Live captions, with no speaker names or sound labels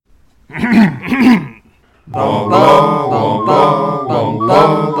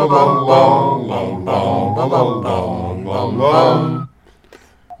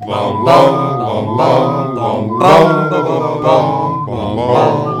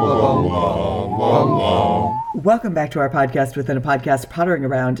Welcome back to our podcast within a podcast, pottering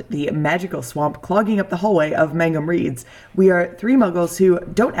around the magical swamp clogging up the hallway of Mangum Reads. We are three muggles who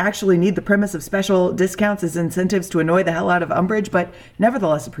don't actually need the premise of special discounts as incentives to annoy the hell out of Umbridge, but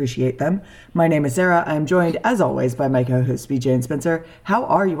nevertheless appreciate them. My name is Sarah. I'm joined, as always, by my co-hosts BJ and Spencer. How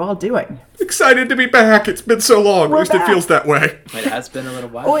are you all doing? Excited to be back. It's been so long. At least it feels that way. It has been a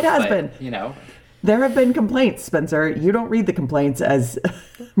little while. Oh, it has been. You know. There have been complaints, Spencer. You don't read the complaints, as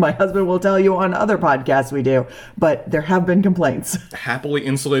my husband will tell you on other podcasts we do, but there have been complaints. Happily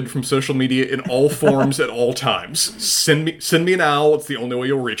insulated from social media in all forms at all times. Send me an owl. It's the only way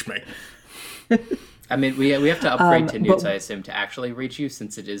you'll reach me. I mean, we have to upgrade to newts, I assume, to actually reach you,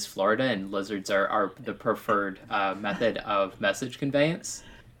 since it is Florida and lizards are the preferred method of message conveyance.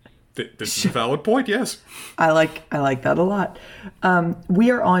 This is a valid point, yes. I like that a lot.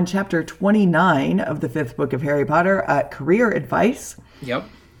 We are on chapter 29 of the fifth book of Harry Potter, Career Advice. Yep.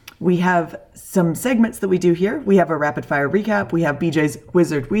 We have some segments that we do here. We have a rapid fire recap. We have BJ's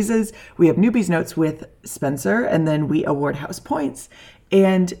Wizard Wheezes. We have Newbie's notes with Spencer, and then we award house points.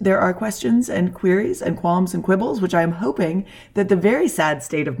 And there are questions and queries and qualms and quibbles, which I'm hoping that the very sad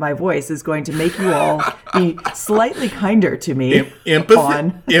state of my voice is going to make you all be slightly kinder to me.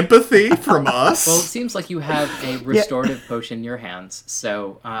 Empathy from us. Well, it seems like you have a restorative potion in your hands.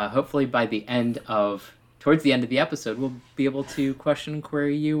 So hopefully towards the end of the episode, we'll be able to question and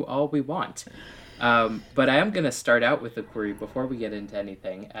query you all we want. But I am going to start out with a query before we get into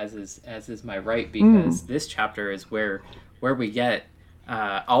anything, as is my right, because this chapter is where we get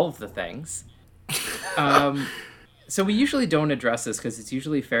all of the things. So we usually don't address this because it's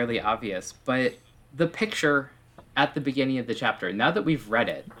usually fairly obvious, but the picture at the beginning of the chapter, now that we've read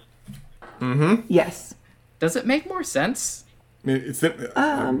it, yes, does it make more sense? I mean, it's them,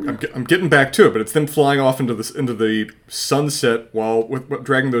 I'm getting back to it, but it's them flying off into the sunset while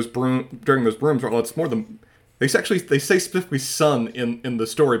dragging those brooms. Well, it's more than they say specifically sun in the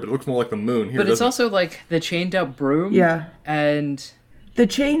story, but it looks more like the moon here. But it's also like the chained up broom. Yeah, and the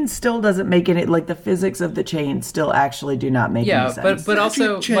chain still doesn't make it, like the physics of the chain still actually do not make any sense. Yeah, but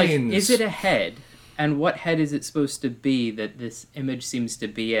also, like, is it a head? And what head is it supposed to be that this image seems to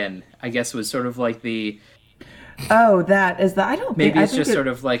be in? I guess was sort of like the... Oh, that is the... I don't think... Maybe it's just sort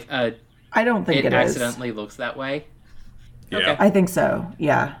of like a... I don't think it accidentally looks that way. Yeah. Okay. I think so.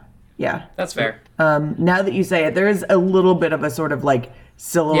 Yeah. That's fair. Now that you say it, there is a little bit of a sort of like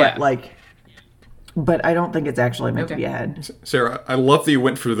silhouette, but I don't think it's actually meant to be a head. Sarah, I love that you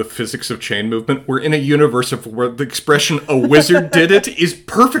went through the physics of chain movement. We're in a universe where the expression "a wizard did it" is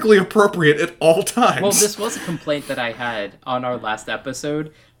perfectly appropriate at all times. Well, this was a complaint that I had on our last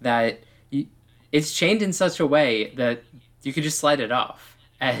episode, that it's chained in such a way that you could just slide it off.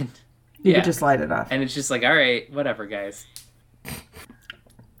 And you could just slide it off. And it's just like, all right, whatever, guys.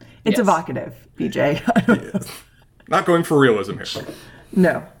 It's evocative, BJ. Not going for realism here.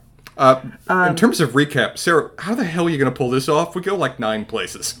 No. In terms of recap, Sarah, how the hell are you going to pull this off? We go like 9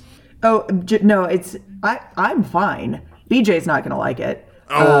 places. Oh, no, I'm fine. BJ's not going to like it.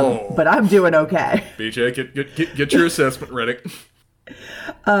 Oh. But I'm doing okay. BJ, get your assessment ready.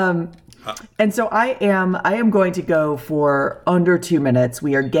 And so I am going to go for under 2 minutes.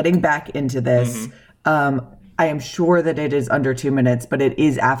 We are getting back into this. I am sure that it is under 2 minutes, but it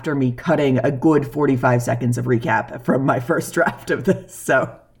is after me cutting a good 45 seconds of recap from my first draft of this,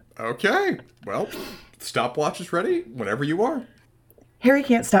 so... Okay, well, stopwatch is ready whenever you are. Harry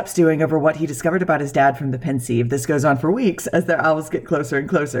can't stop stewing over what he discovered about his dad from the pensieve. This goes on for weeks as their owls get closer and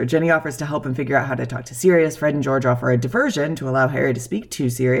closer. Jenny offers to help him figure out how to talk to Sirius. Fred and George offer a diversion to allow Harry to speak to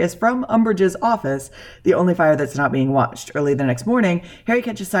Sirius from Umbridge's office, the only fire that's not being watched. Early the next morning, Harry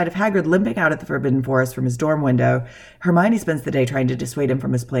catches sight of Hagrid limping out at the Forbidden Forest from his dorm window. Hermione spends the day trying to dissuade him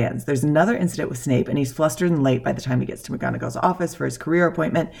from his plans. There's another incident with Snape, and he's flustered and late by the time he gets to McGonagall's office for his career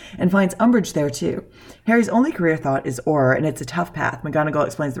appointment and finds Umbridge there too. Harry's only career thought is Auror, and it's a tough path. McGonagall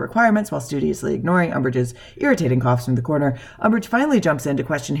explains the requirements while studiously ignoring Umbridge's irritating coughs from the corner. Umbridge finally jumps in to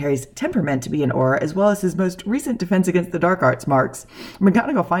question Harry's temperament to be an Auror, as well as his most recent defense against the dark arts marks.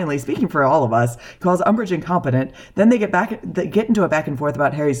 McGonagall finally, speaking for all of us, calls Umbridge incompetent. Then they get into a back and forth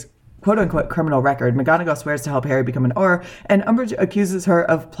about Harry's quote-unquote criminal record. McGonagall swears to help Harry become an Auror, and Umbridge accuses her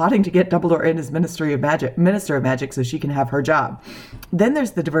of plotting to get Dumbledore in as Minister of Magic so she can have her job. Then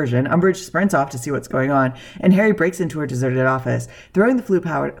there's the diversion. Umbridge sprints off to see what's going on, and Harry breaks into her deserted office. Throwing the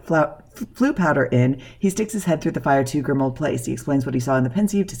flute powder in, he sticks his head through the fire to Grimmauld Place. He explains what he saw in the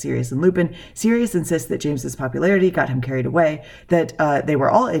Pensieve to Sirius and Lupin. Sirius insists that James's popularity got him carried away, that they were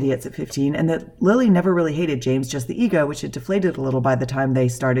all idiots at 15, and that Lily never really hated James, just the ego, which had deflated a little by the time they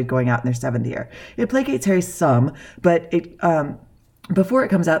started going out in their 7th year. It placates Harry some, but it before it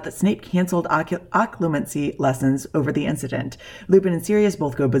comes out that Snape canceled occlumency lessons over the incident. Lupin and Sirius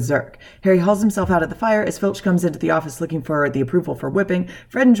both go berserk. Harry hauls himself out of the fire as Filch comes into the office looking for the approval for whipping.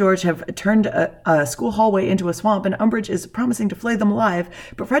 Fred and George have turned a school hallway into a swamp, and Umbridge is promising to flay them alive,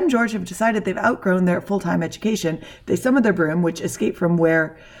 but Fred and George have decided they've outgrown their full-time education. They summon their broom, which escape from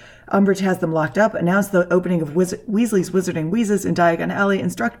where Umbridge has them locked up, announce the opening of Weasley's Wizarding Wheezes in Diagon Alley,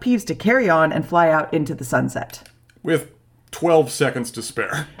 instruct Peeves to carry on and fly out into the sunset. With 12 seconds to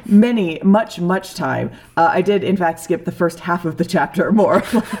spare. Much time. I did, in fact, skip the first half of the chapter, more or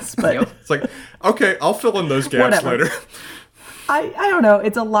less. But It's like, okay, I'll fill in those gaps later. I don't know.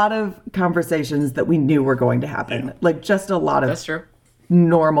 It's a lot of conversations that we knew were going to happen. Yeah. Like, just a lot of That's true.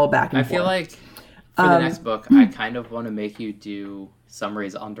 Normal back and forth. I feel like for the next book, I kind of want to make you do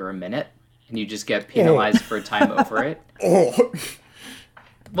summaries under a minute, and you just get penalized for time over it.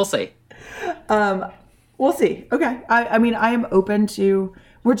 We'll see. We'll see. Okay. I mean, I am open to...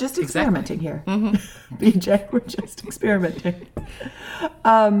 We're just experimenting here. Mm-hmm. BJ, we're just experimenting.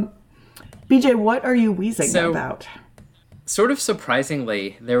 BJ, what are you wheezing about? Sort of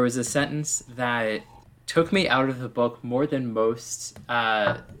surprisingly, there was a sentence that took me out of the book more than most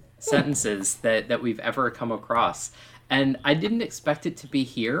sentences that we've ever come across. And I didn't expect it to be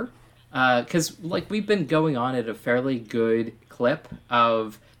here. Because, we've been going on at a fairly good clip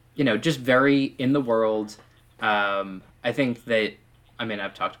of... just very in the world. I think that,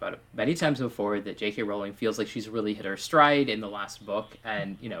 I've talked about it many times before, that J.K. Rowling feels like she's really hit her stride in the last book.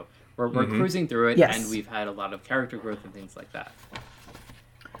 And, we're cruising through it, yes. And we've had a lot of character growth and things like that.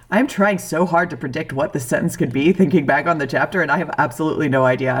 I'm trying so hard to predict what the sentence could be, thinking back on the chapter, and I have absolutely no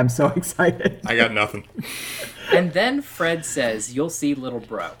idea. I'm so excited. I got nothing. And then Fred says, "You'll see, little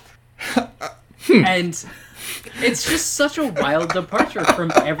bro." And... it's just such a wild departure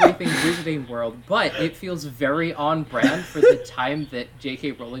from everything Wizarding World, but it feels very on brand for the time that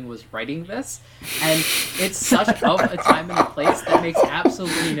J.K. Rowling was writing this, and it's such of a time and a place that makes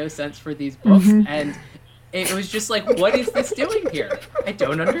absolutely no sense for these books, and it was just like, what is this doing here? I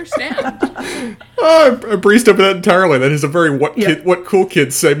don't understand. I breezed over that entirely. That is a very what cool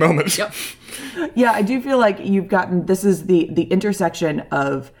kids say moment. Yep. Yeah, I do feel like you've gotten, this is the intersection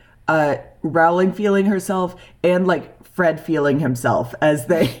of Rowling feeling herself and Fred feeling himself as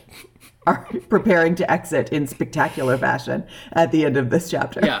they are preparing to exit in spectacular fashion at the end of this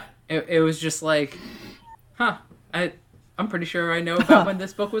chapter. Yeah, it was just like, I'm pretty sure I know about when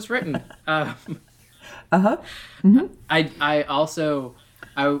this book was written. Mm-hmm. I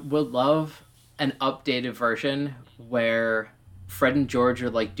would love an updated version where Fred and George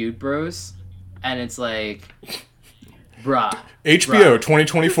are like dude bros, and it's like... Bruh. HBO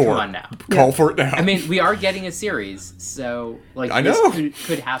 2024. Come on now. Call for it now. We are getting a series, so I know. This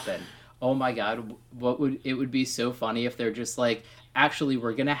could happen. Oh my god, it would be so funny if they're just like, actually,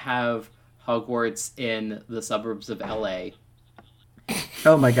 we're gonna have Hogwarts in the suburbs of LA.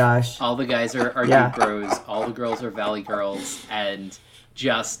 Oh my gosh. All the guys are dude bros, all the girls are Valley girls, and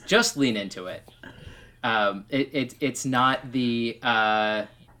just lean into it. It's not the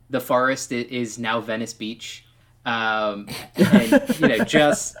forest is now Venice Beach. And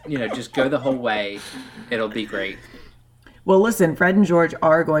just go the whole way. It'll be great. Well, listen, Fred and George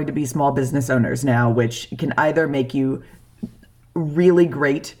are going to be small business owners now, which can either make you really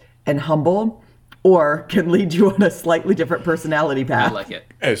great and humble, or can lead you on a slightly different personality path. I like it.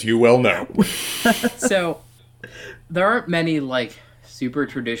 As you well know. So, there aren't many, super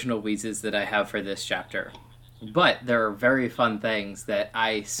traditional wheezes that I have for this chapter. But there are very fun things that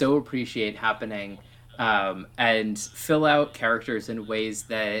I so appreciate happening, and fill out characters in ways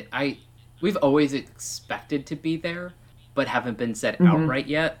that we've always expected to be there, but haven't been said outright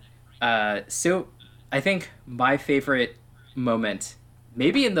yet. So I think my favorite moment,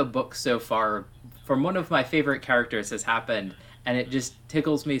 maybe in the book so far, from one of my favorite characters has happened, and it just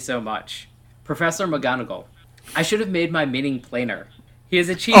tickles me so much. Professor McGonagall. I should have made my meaning plainer. He has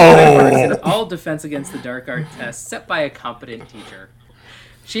achieved high marks in all defense against the dark art tests set by a competent teacher.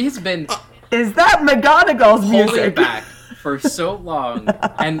 She has been... Is that McGonagall's music? Holding back for so long,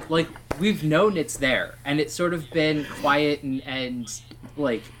 and we've known it's there, and it's sort of been quiet, and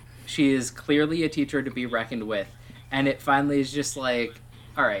she is clearly a teacher to be reckoned with, and it finally is just all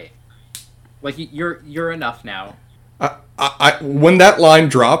right, you're enough now. When that line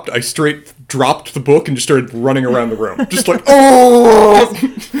dropped, I straight dropped the book and just started running around the room. Just like, oh!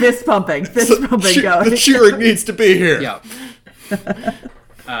 Fist pumping going. The cheering needs to be here. Yeah.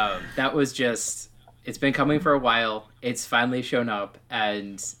 That was just, it's been coming for a while. It's finally shown up,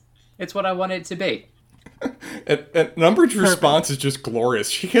 and it's what I want it to be. And Umbridge's response is just glorious.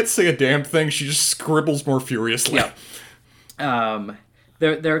 She can't say a damn thing. She just scribbles more furiously. Yeah.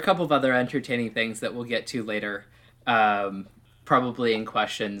 There are a couple of other entertaining things that we'll get to later, probably in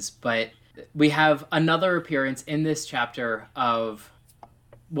questions. But we have another appearance in this chapter of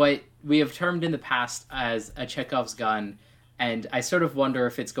what we have termed in the past as a Chekhov's gun, and I sort of wonder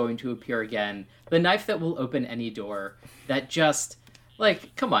if it's going to appear again. The knife that will open any door. That just,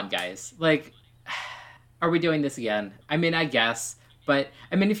 like, come on, guys. Like, are we doing this again? I mean, I guess. But,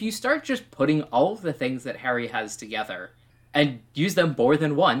 I mean, if you start just putting all of the things that Harry has together and use them more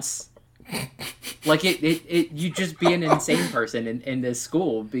than once, like, you just be an insane person in this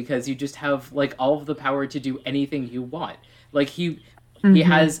school, because you just have, like, all of the power to do anything you want. Like, he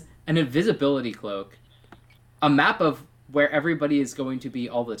has an invisibility cloak, a map of where everybody is going to be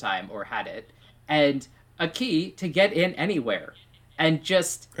all the time, or had it, and a key to get in anywhere. And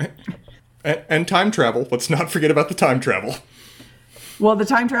just... And time travel. Let's not forget about the time travel. Well, the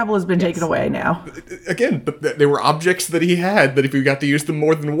time travel has been taken away now. Again, but they were objects that he had, that if you got to use them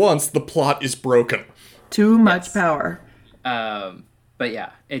more than once, the plot is broken. Too much power. But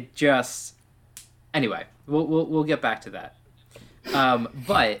yeah, it just... Anyway, we'll get back to that.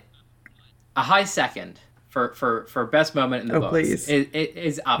 But a high second for best moment in the books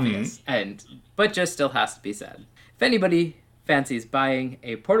is obvious, but just still has to be said. If anybody fancies buying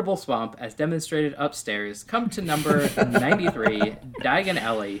a portable swamp as demonstrated upstairs, come to number 93, Diagon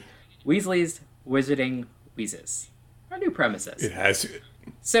Alley, Weasley's Wizarding Wheezes. Our new premises. It has...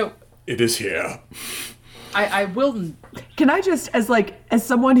 So... It is here. I will... Can I just, as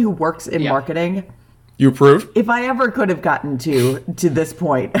someone who works in marketing... You approve? If I ever could have gotten to this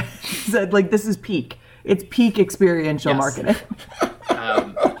point, said, like, this is peak. It's peak experiential marketing.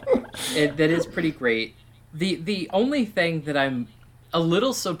 That is pretty great. The only thing that I'm a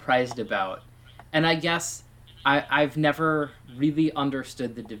little surprised about, and I guess I've never really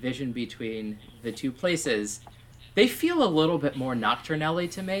understood the division between the two places, they feel a little bit more Nocturnally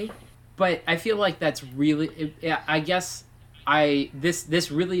to me, but I feel like that's really... I guess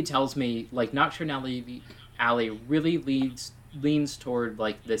this really tells me, like, Nocturnally Alley really leans toward,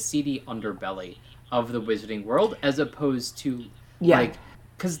 like, the seedy underbelly of the wizarding world, as opposed to, like...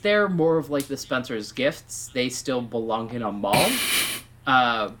 Because they're more of, like, the Spencer's Gifts. They still belong in a mall.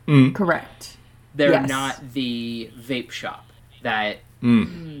 Correct. They're not the vape shop that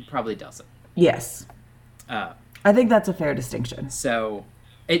probably doesn't. Yes. I think that's a fair distinction. So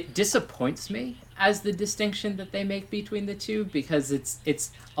it disappoints me as the distinction that they make between the two, because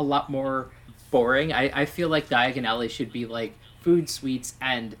it's a lot more boring. I feel like Diagon Alley should be, like, food, sweets,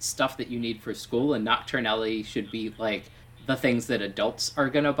 and stuff that you need for school, and Nocturne Alley should be, like, the things that adults are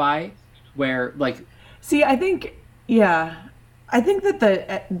gonna buy, where, like... See, I think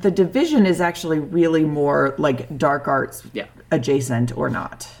that the division is actually really more, like, dark arts adjacent or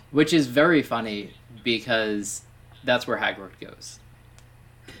not. Which is very funny, because that's where Hagrid goes.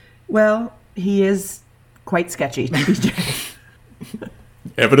 Well, he is quite sketchy, TJ.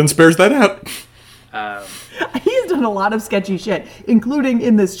 Evidence bears that out. He's done a lot of sketchy shit, including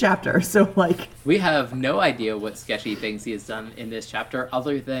in this chapter, so, like... We have no idea what sketchy things he has done in this chapter,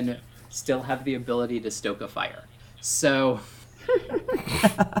 other than still have the ability to stoke a fire. So...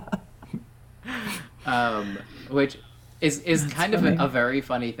 which is kind of a very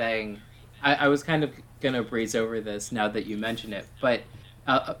funny thing. I was kind of going to breeze over this now that you mention it, but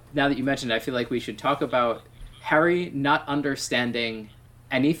now that you mentioned it, I feel like we should talk about Harry not understanding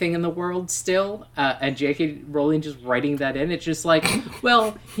anything in the world still, and J.K. Rowling just writing that in. It's just like,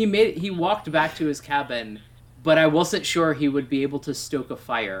 well, he walked back to his cabin, but I wasn't sure he would be able to stoke a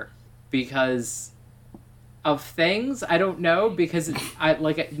fire because of things. I don't know, because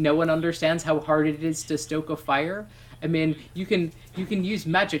no one understands how hard it is to stoke a fire. I mean, you can use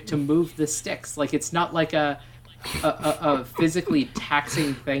magic to move the sticks. Like, it's not like a physically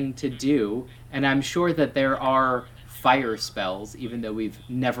taxing thing to do, and I'm sure that there are fire spells, even though we've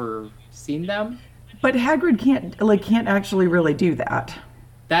never seen them. But Hagrid can't actually really do that.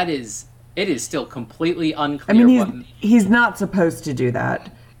 It is still completely unclear. I mean, he's not supposed to do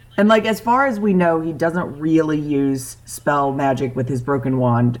that. And, like, as far as we know, he doesn't really use spell magic with his broken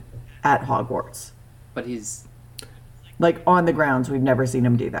wand at Hogwarts. But he's... Like, on the grounds, we've never seen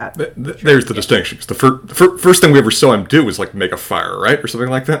him do that. There's the distinction. The first thing we ever saw him do was, like, make a fire, right? Or something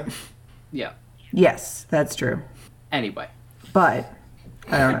like that? Yeah. Yes, that's true. Anyway. But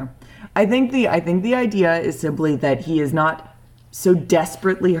I don't know. I think the idea is simply that he is not so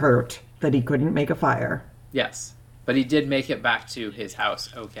desperately hurt that he couldn't make a fire. Yes, but he did make it back to his house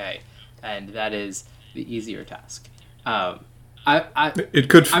okay, and that is the easier task. I'm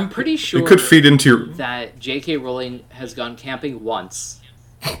pretty sure it could feed into your... that J.K. Rowling has gone camping once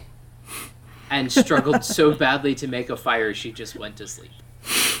and struggled so badly to make a fire she just went to sleep.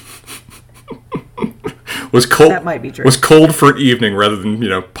 Was cold. That might be true. Was cold for an evening rather than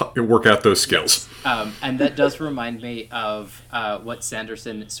work out those skills. And that does remind me of what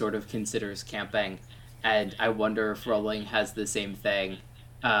Sanderson sort of considers camping, and I wonder if Rowling has the same thing.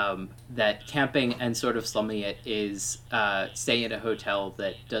 That camping and sort of slumming it is staying at a hotel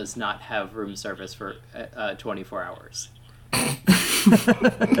that does not have room service for 24 hours.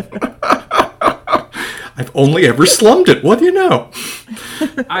 I've only ever slummed it. What do you know?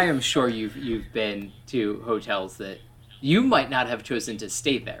 I am sure you've been to hotels that you might not have chosen to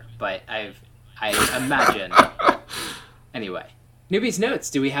stay there, but I imagine. Anyway, Newbie's notes.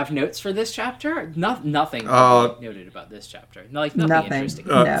 Do we have notes for this chapter? Nothing noted about this chapter. Nothing interesting.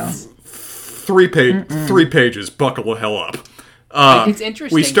 No. 3 pages. Buckle the hell up. It's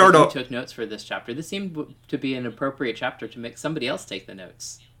interesting that you took notes for this chapter. This seemed to be an appropriate chapter to make somebody else take the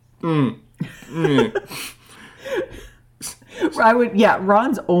notes.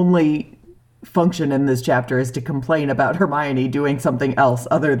 Ron's only function in this chapter is to complain about Hermione doing something else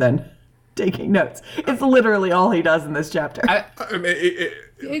other than taking notes. It's literally all he does in this chapter. The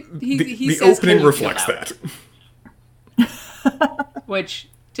opening reflects that. Which,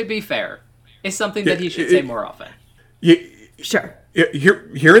 to be fair, is something that he should say more often. Sure.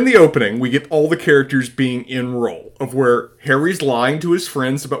 Here in the opening, we get all the characters being in role of where Harry's lying to his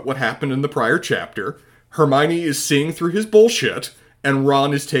friends about what happened in the prior chapter, Hermione is seeing through his bullshit, and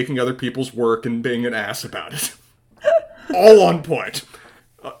Ron is taking other people's work and being an ass about it. All on point.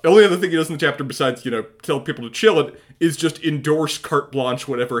 The only other thing he does in the chapter besides, tell people to chill it, is just endorse carte blanche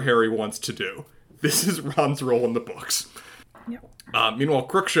whatever Harry wants to do. This is Ron's role in the books. Yep. Meanwhile,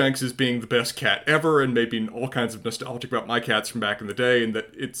 Crookshanks is being the best cat ever and maybe all kinds of nostalgic about my cats from back in the day, and that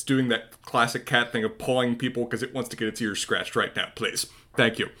it's doing that classic cat thing of pawing people because it wants to get its ears scratched right now, please.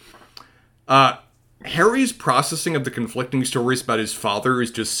 Thank you. Harry's processing of the conflicting stories about his father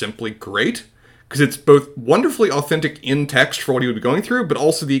is just simply great, because it's both wonderfully authentic in text for what he would be going through, but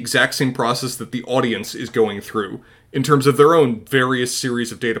also the exact same process that the audience is going through in terms of their own various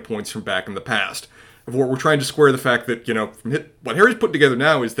series of data points from back in the past. Of what we're trying to square the fact that, what Harry's put together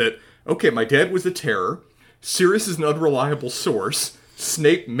now is that, okay, my dad was a terror, Sirius is an unreliable source,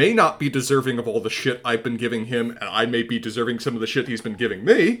 Snape may not be deserving of all the shit I've been giving him, and I may be deserving some of the shit he's been giving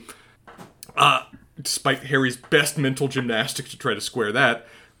me, despite Harry's best mental gymnastics to try to square that.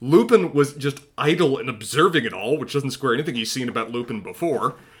 Lupin was just idle and observing it all, which doesn't square anything he's seen about Lupin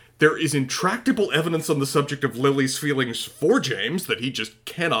before. There is intractable evidence on the subject of Lily's feelings for James that he just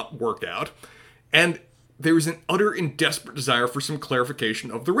cannot work out. And there is an utter and desperate desire for some clarification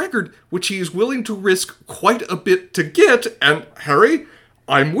of the record, which he is willing to risk quite a bit to get, and Harry,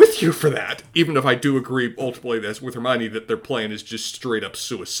 I'm with you for that, even if I do agree ultimately with Hermione that their plan is just straight up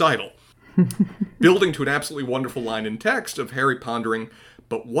suicidal. Building to an absolutely wonderful line in text of Harry pondering,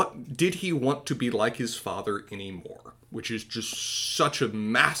 but what did he want to be like his father anymore? Which is just such a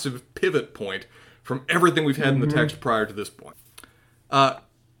massive pivot point from everything we've had in the text prior to this point.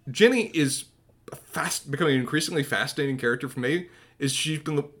 Ginny is becoming an increasingly fascinating character for me. Is she's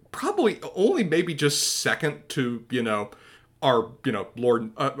been probably only maybe just second to our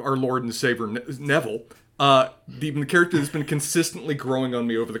Lord and Savior Neville. The character that's been consistently growing on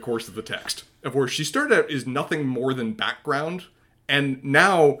me over the course of the text, of where she started out as nothing more than background, and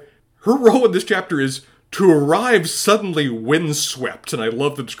now her role in this chapter is to arrive suddenly windswept, and I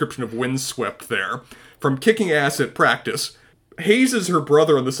love the description of windswept there, from kicking ass at practice, hazes her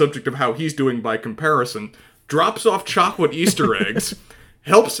brother on the subject of how he's doing by comparison, drops off chocolate Easter eggs,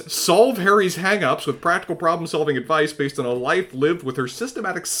 helps solve Harry's hang-ups with practical problem-solving advice based on a life lived with her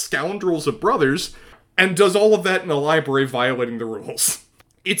systematic scoundrels of brothers, and does all of that in a library violating the rules.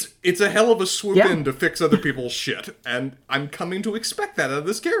 It's a hell of a swoop in to fix other people's shit, and I'm coming to expect that out of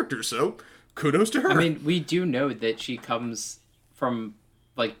this character, so kudos to her. I mean, we do know that she comes from,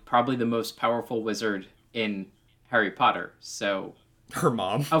 probably the most powerful wizard in Harry Potter, so... Her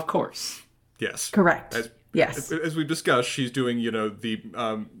mom? Of course. Yes. Correct. Yes. As we've discussed, she's doing,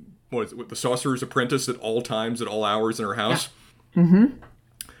 the Sorcerer's Apprentice at all times, at all hours in her house. Yeah.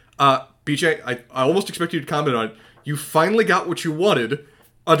 Mm-hmm. BJ, I almost expect you to comment on it. You finally got what you wanted,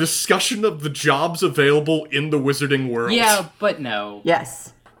 a discussion of the jobs available in the wizarding world. Yeah, but no.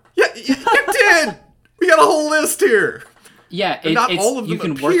 Yes. Yeah, you did! We got a whole list here. Yeah, And not all of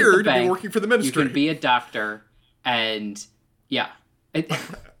them appear to be working for the ministry. You can be a doctor, and yeah.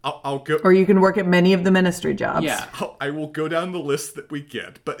 I'll go. Or you can work at many of the ministry jobs. Yeah. I will go down the list that we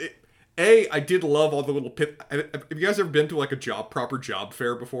get. But I did love all the little Have you guys ever been to like a proper job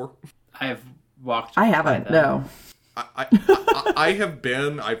fair before? I've walked. I haven't. No. I have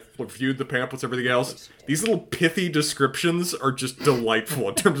been. I've reviewed the pamphlets, everything else. These little pithy descriptions are just delightful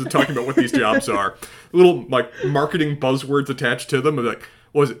in terms of talking about what these jobs are. Little like marketing buzzwords attached to them. Like,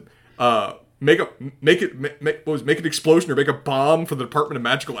 what was it? Make an explosion or make a bomb for the Department of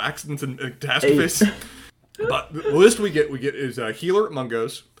Magical Accidents and Catastrophes. But the list we get is healer at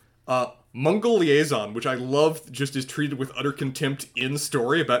Mungo's, Mungle liaison, which I love, just is treated with utter contempt in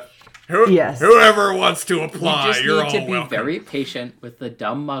story about. Whoever wants to apply, you're all welcome. You just need to be very patient with the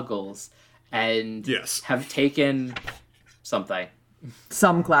dumb muggles and have taken something.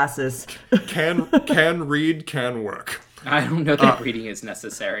 Some classes. Can read, can work. I don't know that reading is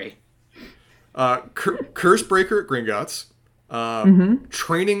necessary. Curse Breaker at Gringotts.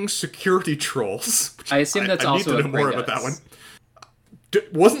 Training security trolls. I assume that's also I need to know more about that one.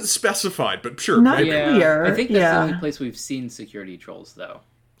 Wasn't specified, but sure. Not clear. I think that's the only place we've seen security trolls, though.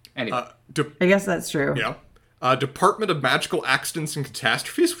 Anyway. I guess that's true. Yeah. Department of Magical Accidents and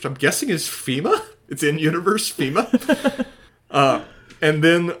Catastrophes, which I'm guessing is FEMA. It's in universe FEMA. And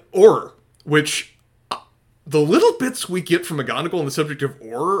then Auror, which the little bits we get from McGonagall on the subject of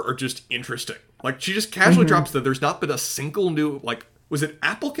Auror are just interesting. Like, she just casually drops that there's not been a single new, like, was it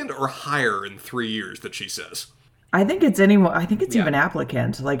applicant or hire in 3 years that she says? I think it's anyone. I think it's even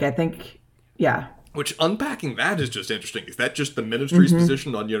applicant. Like, I think, Which, unpacking that is just interesting. Is that just the ministry's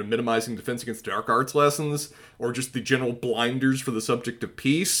position on, minimizing defense against dark arts lessons? Or just the general blinders for the subject of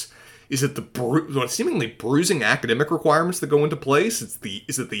peace? Is it the seemingly bruising academic requirements that go into place? Is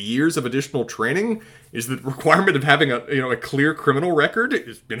it the years of additional training? Is the requirement of having a clear criminal record?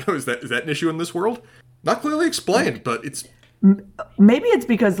 Is that an issue in this world? Not clearly explained, but it's... Maybe it's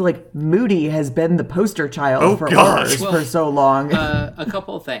because, like, Moody has been the poster child for Aurors for so long. A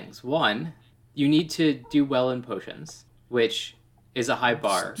couple of things. One... You need to do well in potions, which is a high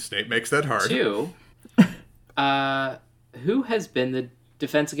bar. Snape makes that hard. 2, who has been the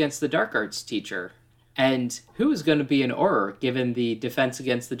Defense Against the Dark Arts teacher? And who is going to be an Auror, given the Defense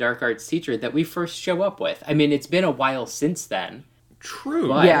Against the Dark Arts teacher that we first show up with? I mean, it's been a while since then. True.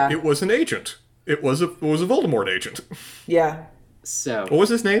 But it was an agent. It was a Voldemort agent. Yeah. So. What was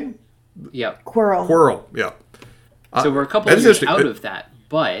his name? Yeah. Quirrell. Yeah. So we're a couple of years out of that,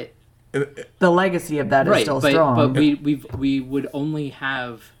 but... The legacy of that is still strong. But we would only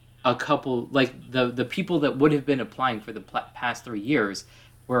have a couple, like the people that would have been applying for the past 3 years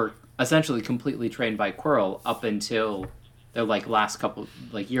were essentially completely trained by Quirrell up until the last couple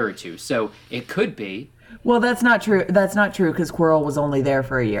year or two. So it could be. Well, that's not true. That's not true because Quirrell was only there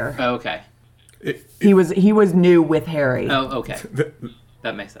for a year. Oh, okay. He was new with Harry. Oh, okay.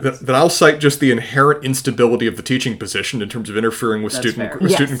 That makes sense. Then I'll cite just the inherent instability of the teaching position in terms of interfering with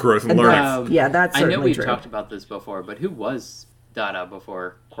student growth and learning. That's certainly I know we've true. talked about this before, but who was Dada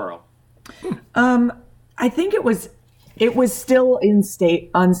before Quirrell? I think it was still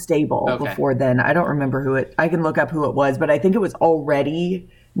unstable before then. I don't remember I can look up who it was, but I think it was already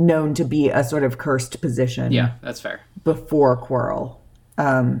known to be a sort of cursed position. Yeah, that's fair. Before Quirrell.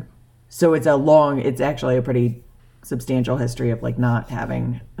 So it's actually a pretty substantial history of not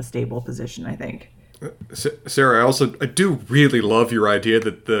having a stable position, I think. Sarah, I do really love your idea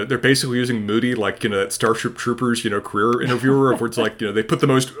that they're basically using Moody that Starship Troopers career interviewer, where it's they put the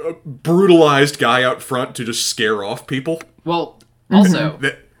most brutalized guy out front to just scare off people. Well, also,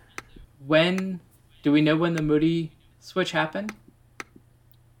 when do we know when the Moody switch happened?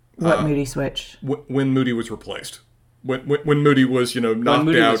 What Moody switch? When Moody was replaced. When Moody was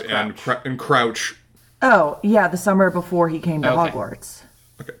knocked out and Crouch. Oh, yeah, the summer before he came to Hogwarts.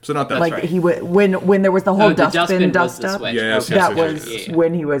 Okay, so not that. That's right. He when there was the whole dustbin dust up. Yes, that was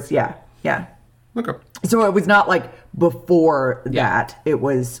when he was yeah. Okay. So it was not before that. It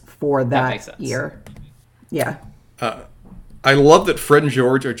was for that year. Yeah. I love that Fred and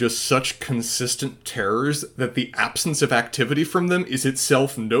George are just such consistent terrors that the absence of activity from them is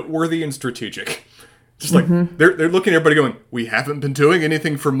itself noteworthy and strategic. Just they're looking at everybody going, we haven't been doing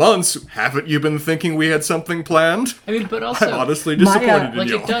anything for months. Haven't you been thinking we had something planned? I mean, but also... I'm honestly disappointed in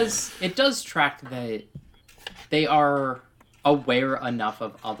you. It does track that they are aware enough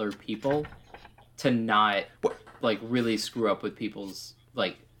of other people to not, really screw up with people's,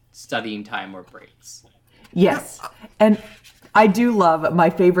 studying time or breaks. Yes. And I do love my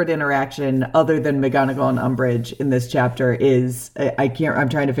favorite interaction other than McGonagall and Umbridge in this chapter is I'm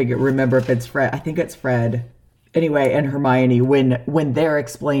trying to remember if it's Fred. I think it's Fred. Anyway, and Hermione when they're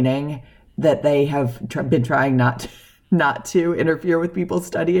explaining that they have been trying not to interfere with people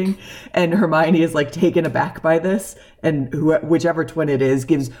studying, and Hermione is like taken aback by this, and whichever twin it is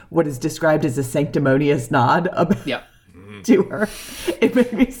gives what is described as a sanctimonious nod to her. It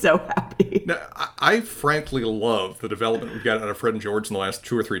made me so happy. Now, I frankly love the development we've got out of Fred and George in the last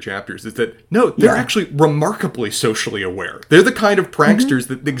 2 or 3 chapters. Is that they're actually remarkably socially aware. They're the kind of pranksters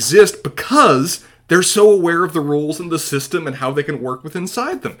that exist because they're so aware of the rules and the system and how they can work with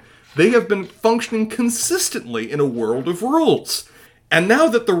inside them. They have been functioning consistently in a world of rules. And now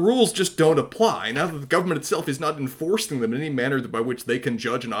that the rules just don't apply, now that the government itself is not enforcing them in any manner by which they can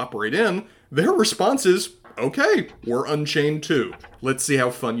judge and operate in, their response is, okay, we're unchained too. Let's see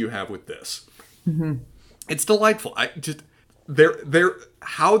how fun you have with this. Mm-hmm. It's delightful.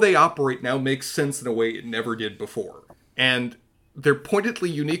 How they operate now makes sense in a way it never did before. And their pointedly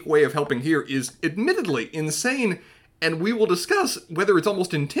unique way of helping here is admittedly insane, and we will discuss whether it's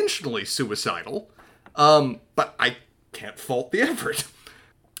almost intentionally suicidal, but I can't fault the effort.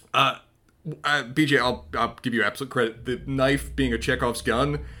 BJ, I'll give you absolute credit. The knife being a Chekhov's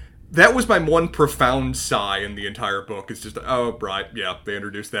gun, that was my one profound sigh in the entire book. It's just, oh, right, yeah, they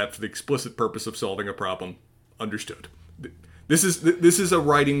introduced that for the explicit purpose of solving a problem. Understood. This is a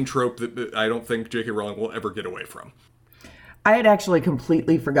writing trope that I don't think J.K. Rowling will ever get away from. I had actually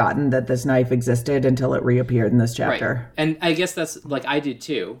completely forgotten that this knife existed until it reappeared in this chapter. Right. And I guess that's, like, I did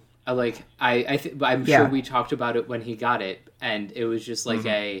too. I'm sure we talked about it when he got it, and it was just like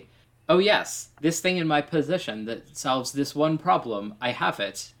oh yes, this thing in my possession that solves this one problem, I have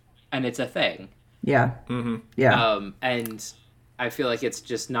it, and it's a thing. Yeah. Mm-hmm. Yeah. And I feel like it's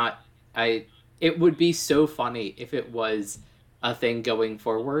just not, it would be so funny if it was a thing going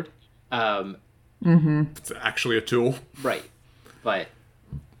forward. It's actually a tool. Right. But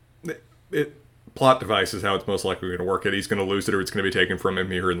plot device is how it's most likely going to work. He's going to lose it, or it's going to be taken from him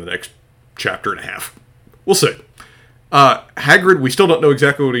here in the next chapter and a half. We'll see. Hagrid, we still don't know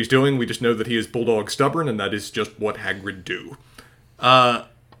exactly what he's doing. We just know that he is bulldog stubborn, and that is just what Hagrid do. I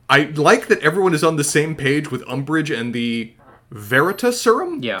like that everyone is on the same page with Umbridge and the Verita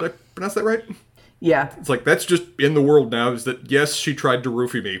serum. Yeah. Did I pronounce that right? Yeah. It's like, that's just in the world now, is that, yes, she tried to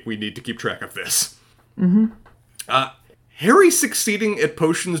roofie me. We need to keep track of this. Mm-hmm. Harry succeeding at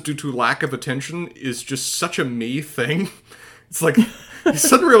potions due to lack of attention is just such a me thing. It's like, the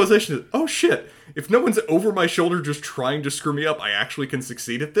sudden realization is, oh shit, if no one's over my shoulder just trying to screw me up, I actually can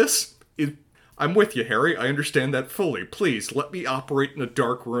succeed at this? I'm with you, Harry. I understand that fully. Please, let me operate in a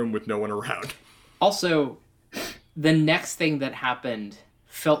dark room with no one around. Also, the next thing that happened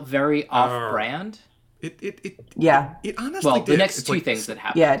felt very off-brand. It honestly well, did. The next two things that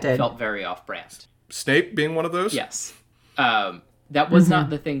happened it did. felt very off-brand. Snape being one of those? Yes. That was not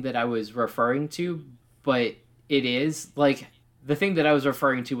the thing that I was referring to, but it is. Like, the thing that I was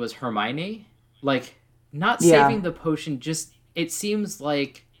referring to was Hermione. Like, not saving the potion, just, it seems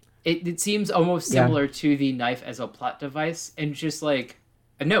like, it seems almost similar to the knife as a plot device, and just like,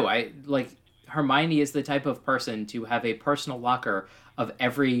 no, Hermione is the type of person to have a personal locker of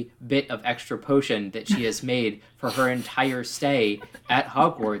every bit of extra potion that she has made for her entire stay at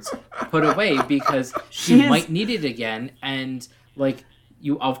Hogwarts put away because she might need it again. And like,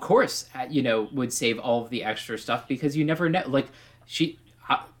 you, of course, would save all of the extra stuff because you never know. Like,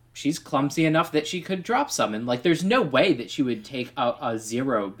 she's clumsy enough that she could drop some. And like, there's no way that she would take a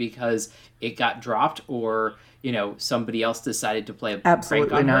 0 because it got dropped or, somebody else decided to play a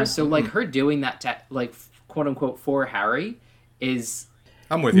prank on her. So like, her doing that quote unquote for Harry is...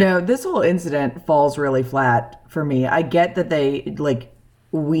 I'm with you. No, this whole incident falls really flat for me. I get that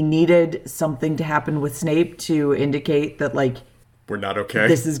we needed something to happen with Snape to indicate that we're not okay.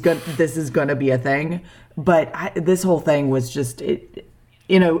 This is going to be a thing. But this whole thing was just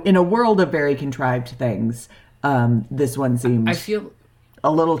in a world of very contrived things. This one seems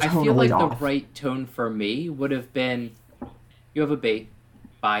a little tonally off. I feel like the right tone for me would have been, you have a bait,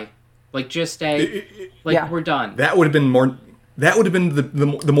 bye. Like, just stay. We're done. That would have been more. That would have been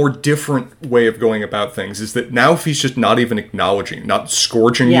the more different way of going about things. Is that now if he's just not even acknowledging, not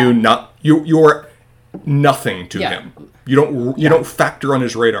scourging you, you're nothing to him. You don't factor on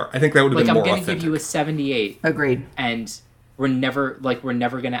his radar. I think that would have been more authentic. I'm going to give you a 78. Agreed. And we're never going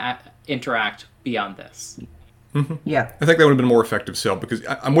to interact beyond this. Mm-hmm. Yeah. I think that would have been a more effective sell because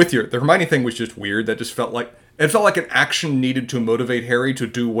I'm with you. The Hermione thing was just weird. That just felt like an action needed to motivate Harry to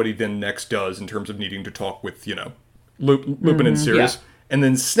do what he then next does in terms of needing to talk with Lupin and Sirius. Yeah. And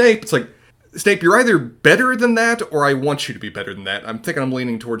then Snape, it's like, Snape, you're either better than that, or I want you to be better than that. I'm thinking I'm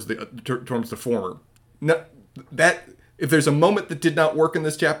leaning towards the former. No, that if there's a moment that did not work in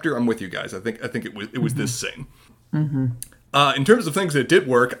this chapter, I'm with you guys. I think it was this scene. Mm-hmm. In terms of things that did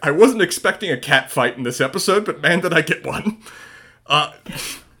work, I wasn't expecting a cat fight in this episode, but man, did I get one.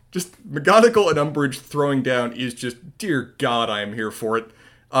 Just McGonagall and Umbridge throwing down is just, dear God, I am here for it.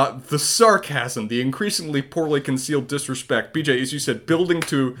 The sarcasm, the increasingly poorly concealed disrespect. BJ, as you said,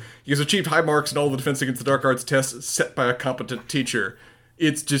 he has achieved high marks in all the Defense Against the Dark Arts tests set by a competent teacher.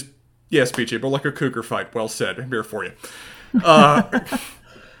 It's just, yes, BJ, but like a cougar fight. Well said. I'm here for you.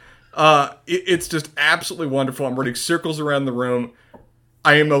 It's just absolutely wonderful. I'm running circles around the room.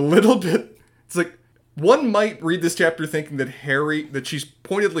 I am a little bit, it's like, one might read this chapter thinking that she's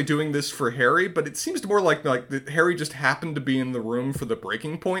pointedly doing this for Harry, but it seems more like that Harry just happened to be in the room for the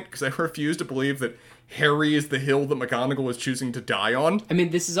breaking point, because I refuse to believe that Harry is the hill that McGonagall is choosing to die on. I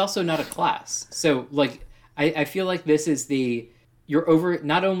mean, this is also not a class. So, like, I feel like this is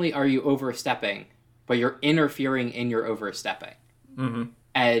not only are you overstepping, but you're interfering in your overstepping. Mm-hmm.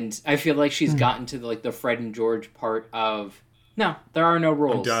 And I feel like she's gotten to the Fred and George part of, no, there are no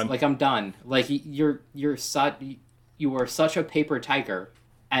rules. I'm done. Like, I'm done. Like, you are such a paper tiger,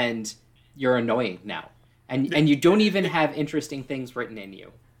 and you're annoying now. And you don't even have interesting things written in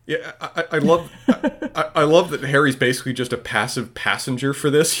you. Yeah, I love that Harry's basically just a passive passenger for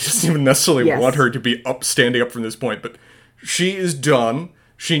this. He doesn't even necessarily want her to be standing up from this point, but she is done.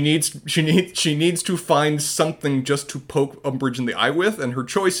 She needs to find something just to poke Umbridge in the eye with, and her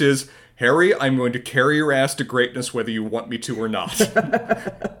choice is, Harry, I'm going to carry your ass to greatness whether you want me to or not.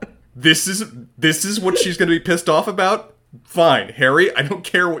 This is what she's going to be pissed off about? Fine, Harry, I don't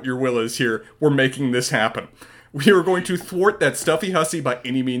care what your will is here. We're making this happen. We are going to thwart that stuffy hussy by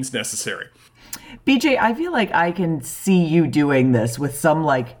any means necessary. BJ, I feel like I can see you doing this with some,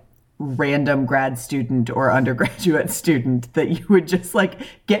 random grad student or undergraduate student, that you would just,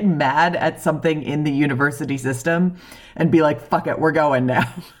 get mad at something in the university system and be like, fuck it, we're going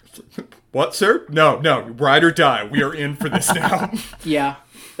now. What, sir? No, ride or die. We are in for this now. Yeah,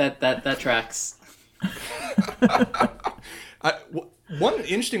 that tracks. One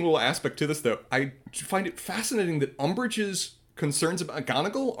interesting little aspect to this, though, I find it fascinating that Umbridge's concerns about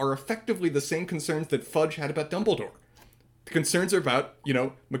McGonagall are effectively the same concerns that Fudge had about Dumbledore. The concerns are about,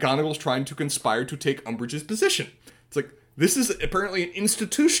 McGonagall's trying to conspire to take Umbridge's position. It's like, this is apparently an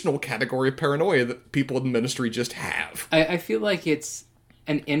institutional category of paranoia that people in the Ministry just have. I feel like it's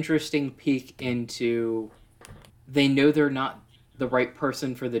an interesting peek into, they know they're not the right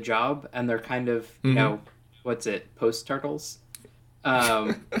person for the job, and they're kind of, post turtles?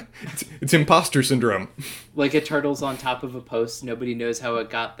 It's imposter syndrome. Like a turtle's on top of a post, nobody knows how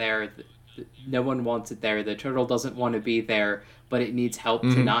it got there, no one wants it there, the turtle doesn't want to be there, but it needs help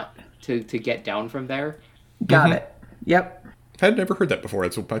to get down from there. Got it. Yep. I'd never heard that before.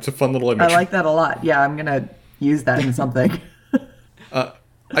 It's a fun little image. I like that a lot. Yeah, I'm gonna use that in something.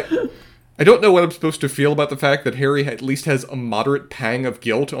 I don't know what I'm supposed to feel about the fact that Harry at least has a moderate pang of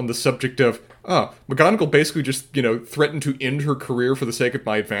guilt on the subject of, McGonagall basically just, threatened to end her career for the sake of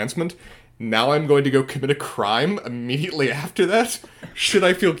my advancement. Now I'm going to go commit a crime immediately after that? Should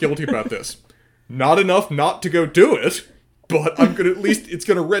I feel guilty about this? Not enough not to go do it, but I'm going to, at least it's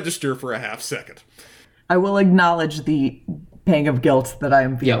going to register for a half second. I will acknowledge the pang of guilt that I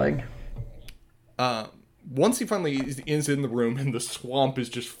am feeling. Yep. Once he finally is in the room and the swamp is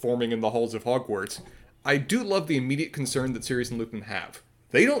just forming in the halls of Hogwarts, I do love the immediate concern that Sirius and Lupin have.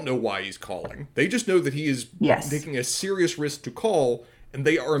 They don't know why he's calling. They just know that he is taking a serious risk to call, and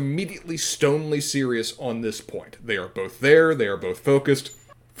they are immediately stonily serious on this point. They are both there. They are both focused.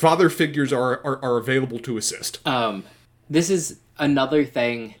 Father figures are available to assist. This is another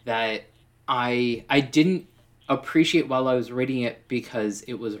thing that I didn't appreciate while I was reading it because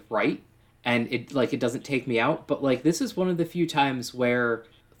it was right. And it doesn't take me out, but this is one of the few times where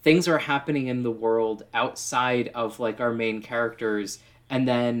things are happening in the world outside of our main characters, and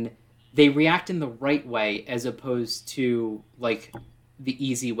then they react in the right way as opposed to the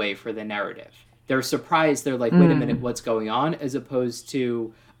easy way for the narrative. They're surprised. They're like, wait a minute, what's going on? As opposed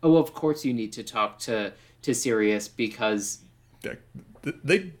to, oh, of course you need to talk to Sirius because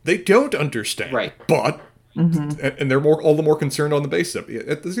they don't understand, right? But. Mm-hmm. And they're all the more concerned on the basis of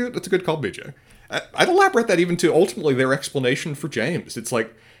it. That's a good call, BJ. I'd elaborate that even to ultimately their explanation for James. It's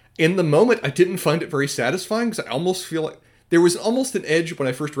like, in the moment, I didn't find it very satisfying because I almost feel like there was almost an edge when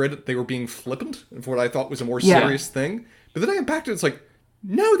I first read it. They were being flippant for what I thought was a more serious thing. But then I unpacked it. It's like,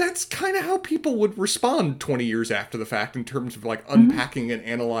 no, that's kind of how people would respond 20 years after the fact in terms of unpacking and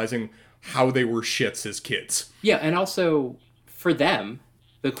analyzing how they were shits as kids. Yeah, and also for them,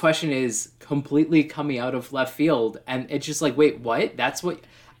 the question is completely coming out of left field, and it's just like, wait, what? That's what...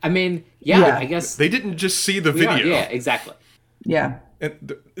 I mean, yeah. I guess... They didn't just see the video. Yeah, exactly. Yeah.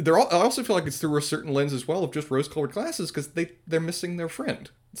 And I also feel like it's through a certain lens as well of just rose-colored glasses, because they're missing their friend.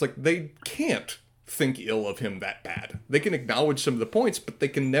 It's like they can't think ill of him that bad. They can acknowledge some of the points, but they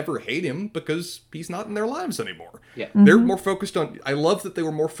can never hate him because he's not in their lives anymore. Yeah. They're more focused on... I love that they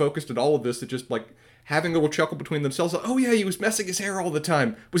were more focused at all of this, at just like having a little chuckle between themselves. Like, oh yeah, he was messing his hair all the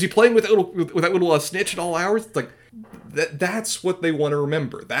time. Was he playing with that little snitch at all hours? It's like... That's what they want to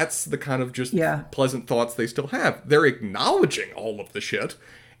remember. That's the kind of just pleasant thoughts they still have. They're acknowledging all of the shit,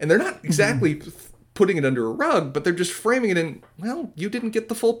 and they're not exactly putting it under a rug, but they're just framing it in, well, you didn't get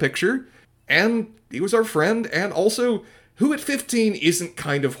the full picture, and he was our friend, and also, who at 15 isn't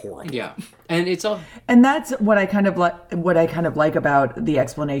kind of horrible? Yeah, and it's all... And that's what I kind of like about the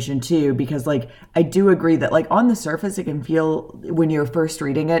explanation too, because like I do agree that like on the surface it can feel, when you're first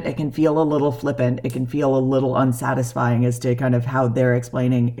reading it, it can feel a little flippant, it can feel a little unsatisfying as to kind of how they're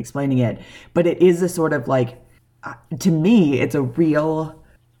explaining it, but it is a sort of like, to me, it's a real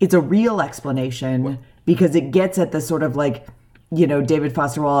explanation, because it gets at the sort of like, you know, David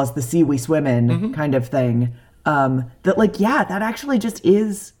Foster Wallace, the sea we swim in kind of thing, that like, yeah, that actually just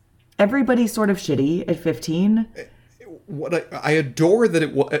is... Everybody's sort of shitty at 15. What I adore that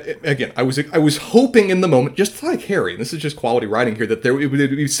it was, again, I was hoping in the moment, just like Harry, and this is just quality writing here, that there would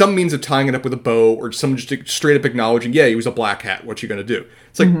be some means of tying it up with a bow, or some just straight up acknowledging, yeah, he was a black hat, what you gonna do?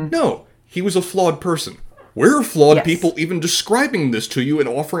 It's like, no, he was a flawed person. We're flawed people even describing this to you and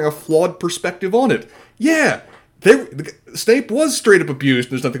offering a flawed perspective on it. Yeah, Snape was straight up abused,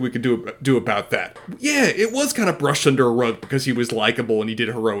 and there's nothing we could do about that. Yeah, it was kind of brushed under a rug because he was likable and he did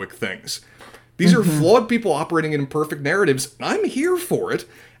heroic things. These are flawed people operating in imperfect narratives, and I'm here for it,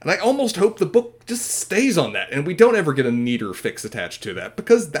 and I almost hope the book just stays on that, and we don't ever get a neater fix attached to that,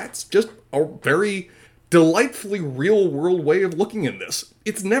 because that's just a very delightfully real-world way of looking at this.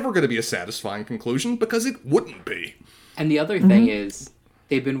 It's never going to be a satisfying conclusion, because it wouldn't be. And the other thing is,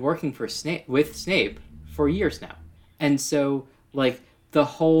 they've been working with Snape for years now. And so, like, the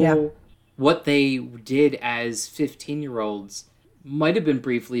whole, what they did as 15-year-olds might have been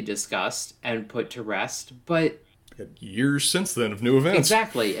briefly discussed and put to rest, but... Years since then of new events.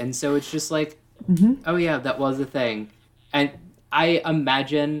 Exactly. And so it's just like, oh yeah, that was a thing. And I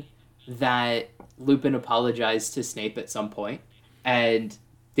imagine that Lupin apologized to Snape at some point, and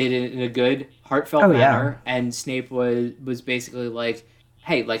did it in a good, heartfelt manner, and Snape was basically like,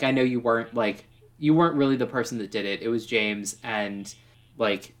 hey, like, I know you weren't really the person that did it. It was James, and,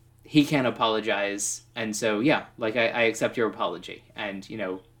 like, he can't apologize. And so, yeah, like, I accept your apology. And, you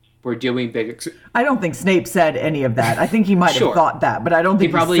know, we're doing bigger... I don't think Snape said any of that. I think he might have thought that, but I don't think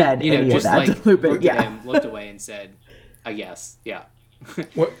he probably said any of that to Lupin. Looked at him, looked away and said, I guess, yeah.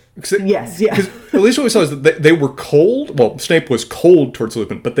 Yes. At least what we saw is that they were cold. Well, Snape was cold towards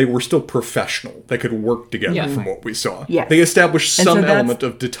Lupin, but they were still professional. They could work together from what we saw. Yes. They established some element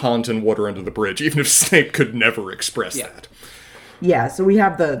of detente and water under the bridge, even if Snape could never express that. Yeah, so we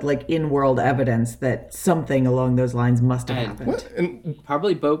have the, like, in-world evidence that something along those lines must have happened. And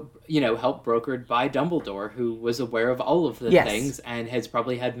probably helped brokered by Dumbledore, who was aware of all of the things and has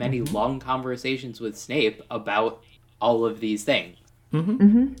probably had many long conversations with Snape about all of these things.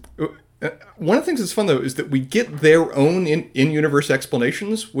 One of the things that's fun, though, is that we get their own in-universe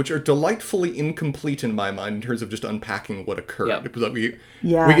explanations, which are delightfully incomplete in my mind in terms of just unpacking what occurred. Yep. Like we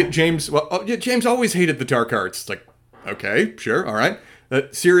get James... Well, James always hated the dark arts. It's like, okay, sure, all right.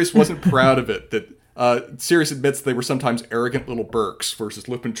 That Sirius wasn't proud of it. That Sirius admits they were sometimes arrogant little Burks, versus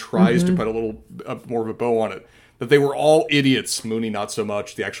Lupin tries to put a little more of a bow on it. That they were all idiots. Mooney not so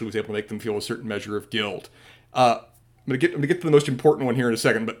much. They actually was able to make them feel a certain measure of guilt. I'm going to get to the most important one here in a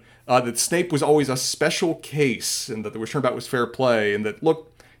second, but that Snape was always a special case, and that the turnabout was fair play, and that,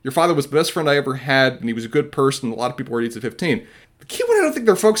 look, your father was the best friend I ever had, and he was a good person. A lot of people were idiots at 15. The key one I don't think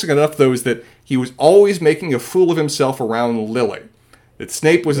they're focusing enough, though, is that he was always making a fool of himself around Lily. That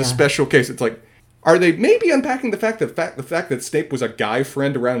Snape was a special case. It's like, are they maybe unpacking the fact that Snape was a guy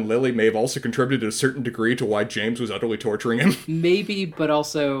friend around Lily may have also contributed to a certain degree to why James was utterly torturing him? Maybe, but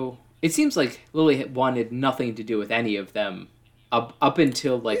also... It seems like Lily wanted nothing to do with any of them up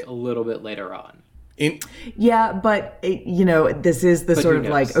until, like, a little bit later on. But, you know, this is the sort of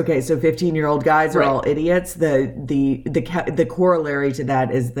like, okay, so 15-year-old guys are all idiots. The corollary to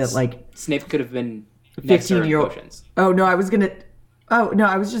that is that, like... Snape could have been 15-year-old... Oh, no, I was going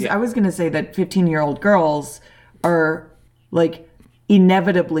to say that 15-year-old girls are, like,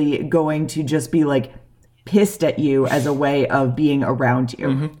 inevitably going to just be, like, pissed at you as a way of being around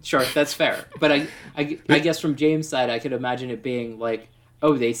you. Sure, that's fair. But I guess from James' side, I could imagine it being like,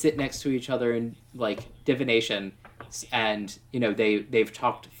 oh, they sit next to each other in like divination, and they've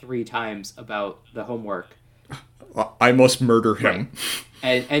talked 3 times about the homework. I must murder him.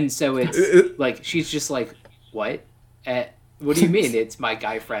 Right. And so it's like she's just like, what? What do you mean it's my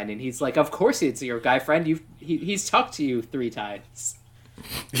guy friend? And he's like, of course it's your guy friend. He's talked to you 3 times.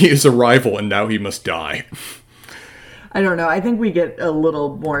 He is a rival, and now he must die. I don't know. I think we get a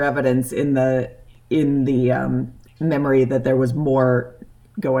little more evidence in the memory that there was more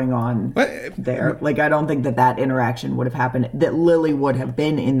going on there. Like, I don't think that interaction would have happened, that Lily would have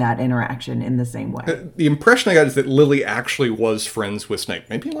been in that interaction in the same way. The impression I got is that Lily actually was friends with Snape.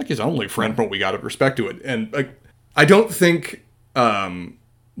 Maybe like his only friend, but we got to respect to it. And I don't think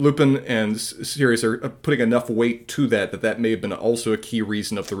Lupin and Sirius are putting enough weight to that may have been also a key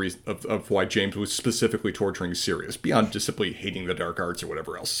reason of why James was specifically torturing Sirius, beyond just simply hating the dark arts or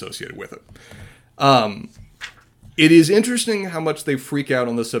whatever else associated with it. It is interesting how much they freak out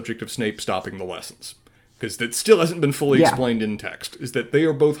on the subject of Snape stopping the lessons, because that still hasn't been fully explained in text, is that they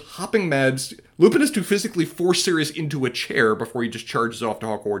are both hopping mad. Lupin is to physically force Sirius into a chair before he just charges off to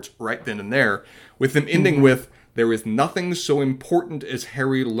Hogwarts right then and there, with them ending with, there is nothing so important as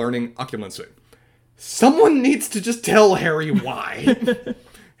Harry learning occlumency. Someone needs to just tell Harry why.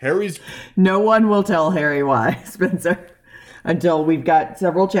 No one will tell Harry why, Spencer. Until we've got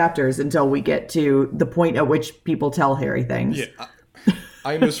several chapters until we get to the point at which people tell Harry things. Yeah,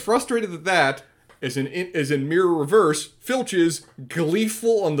 I'm as frustrated at that as in Mirror Reverse. Filch is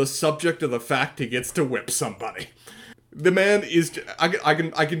gleeful on the subject of the fact he gets to whip somebody. The man is... I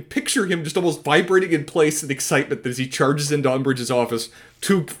can picture him just almost vibrating in place in excitement as he charges into Umbridge's office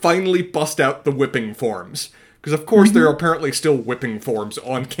to finally bust out the whipping forms. Because, of course, there are apparently still whipping forms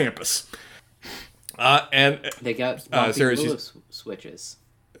on campus. And they got Lewis switches.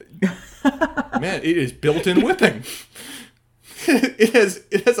 Man, it is built-in whipping. It has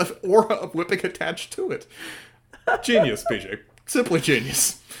an aura of whipping attached to it. Genius, PJ. Simply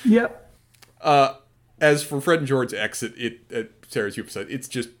genius. Yep. As for Fred and George's exit, Sarah, as you said, it's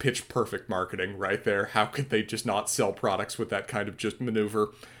just pitch perfect marketing right there. How could they just not sell products with that kind of just maneuver?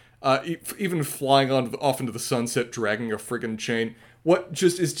 Even flying off into the sunset, dragging a friggin' chain. What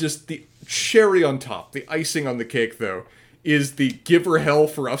is just the cherry on top, the icing on the cake, though, is the give her hell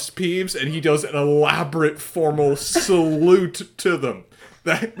for us, Peeves, and he does an elaborate formal salute to them.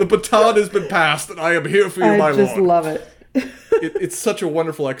 The baton has been passed, and I am here for you, my lord. I just love it. It's such a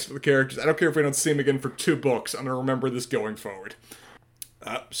wonderful exit for the characters. I don't care if we don't see him again for 2 books. I'm going to remember this going forward.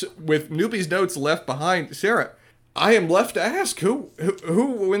 So with Newbie's notes left behind, Sarah, I am left to ask, who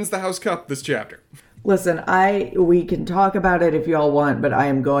wins the House Cup this chapter? Listen, we can talk about it if you all want, but I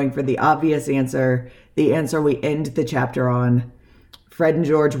am going for the obvious answer, the answer we end the chapter on. Fred and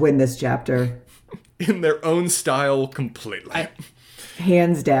George win this chapter. In their own style, completely.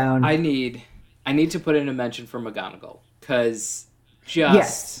 Hands down. I need to put in a mention for McGonagall, because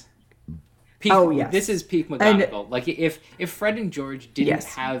yes. This is peak McGonagall. Like, if Fred and George didn't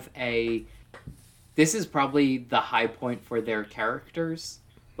have this is probably the high point for their characters.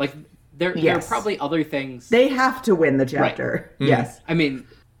 Like, there are probably other things. They have to win the chapter. Right. Yes. I mean,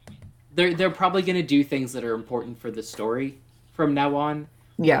 they're probably going to do things that are important for the story from now on.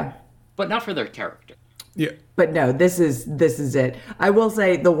 Yeah. But not for their character. Yeah. But no, this is it. I will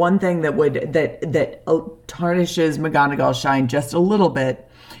say the one thing that tarnishes McGonagall's shine just a little bit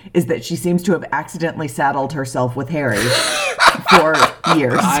is that she seems to have accidentally saddled herself with Harry for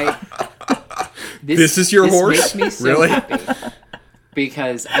years. This is your horse? Makes me so happy.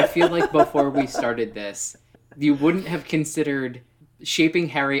 Because I feel like before we started this, you wouldn't have considered shaping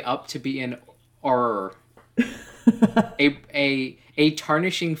Harry up to be an Auror. A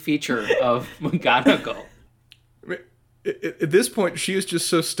tarnishing feature of McGonagall. At this point, she is just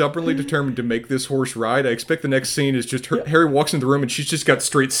so stubbornly determined to make this horse ride. I expect the next scene is just Harry walks into the room and she's just got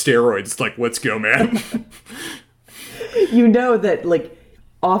straight steroids. It's like, let's go, man. You know that, like,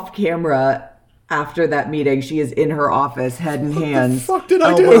 off camera, after that meeting, she is in her office, head in hands, what the fuck did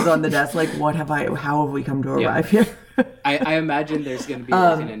I elbows do? on the desk, like, how have we come to arrive here? I imagine there's going to be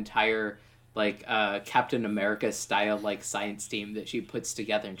like an entire, like, Captain America style, like, science team that she puts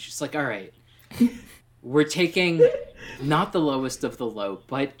together, and she's like, all right, we're taking not the lowest of the low,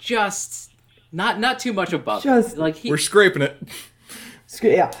 but just not too much above. Just like we're scraping it.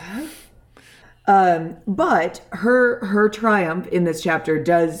 Yeah. But her triumph in this chapter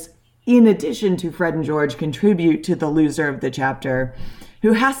does, in addition to Fred and George, contribute to the loser of the chapter,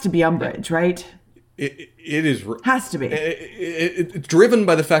 who has to be Umbridge, right? It is... Has to be. It's driven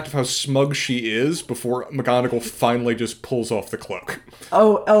by the fact of how smug she is before McGonagall finally just pulls off the cloak.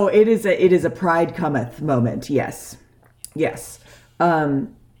 Oh, it is a pride cometh moment, yes. Yes.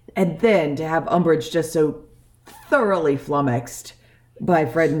 And then to have Umbridge just so thoroughly flummoxed by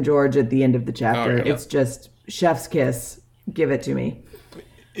Fred and George at the end of the chapter. It's just chef's kiss. Give it to me.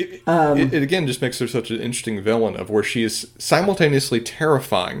 It again just makes her such an interesting villain of where she is simultaneously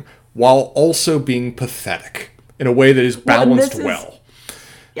terrifying while also being pathetic in a way that is balanced well.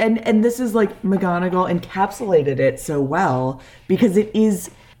 And this is like McGonagall encapsulated it so well because it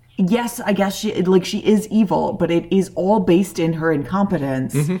is, yes, I guess she is evil, but it is all based in her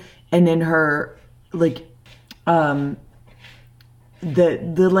incompetence and in her like the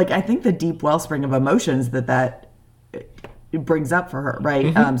like I think the deep wellspring of emotions that it brings up for her,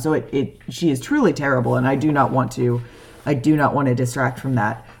 right? So she is truly terrible, and I do not want to distract from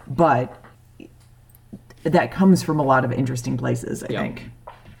that, but that comes from a lot of interesting places, I think.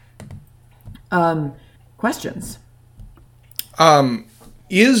 Questions.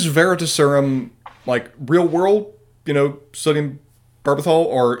 Is Veritaserum like real world, sodium barbitol,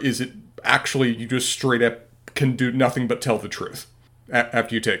 or is it actually you just straight up can do nothing but tell the truth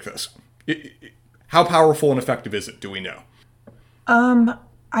after you take this? How powerful and effective is it? Do we know?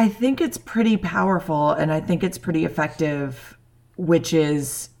 I think it's pretty powerful, and I think it's pretty effective, which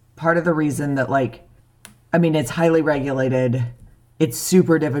is part of the reason that, it's highly regulated. It's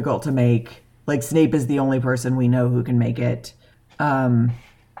super difficult to make. Like, Snape is the only person we know who can make it. But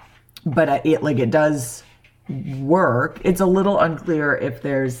it does work. It's a little unclear if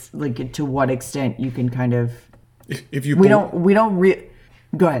there's, to what extent you can kind of...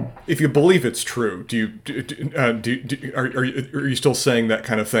 Go ahead. If you believe it's true, are you still saying that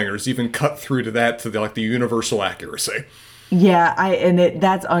kind of thing, or is it even cut through to that, to the universal accuracy? Yeah,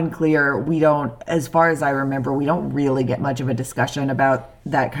 that's unclear. We don't, as far as I remember, we don't really get much of a discussion about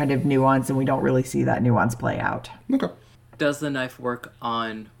that kind of nuance, and we don't really see that nuance play out. Okay. Does the knife work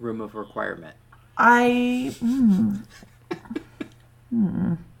on Room of Requirement? Well,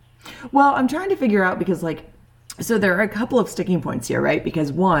 I'm trying to figure out because, so there are a couple of sticking points here, right?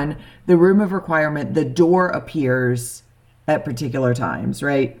 Because one, the Room of Requirement, the door appears at particular times,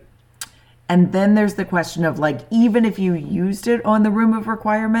 right? And then there's the question of, even if you used it on the Room of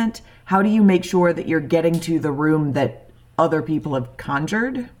Requirement, how do you make sure that you're getting to the room that other people have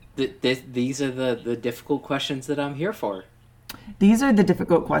conjured? These are the difficult questions that I'm here for. These are the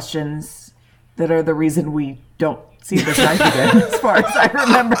difficult questions that are the reason we don't see this knife again, as far as I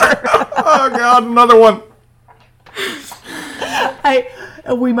remember. Oh, God, another one.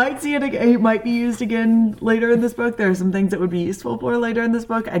 We might see it again. It might be used again later in this book. There are some things that would be useful for later in this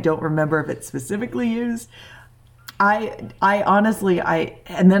book. I don't remember if it's specifically used. I honestly,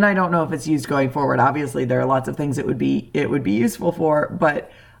 and then I don't know if it's used going forward. Obviously, there are lots of things it would be useful for,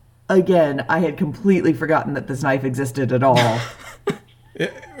 but again, I had completely forgotten that this knife existed at all.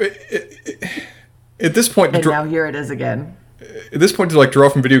 At this point, and now here it is again. At this point, to draw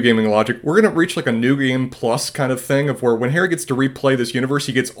from video gaming logic, we're going to reach a new game plus kind of thing of where when Harry gets to replay this universe,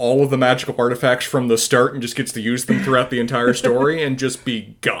 he gets all of the magical artifacts from the start and just gets to use them throughout the entire story and just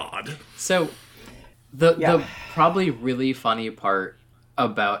be God. So, the probably really funny part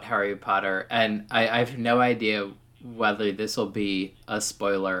about Harry Potter, and I have no idea whether this will be a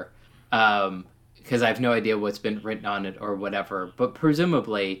spoiler, because I have no idea what's been written on it or whatever, but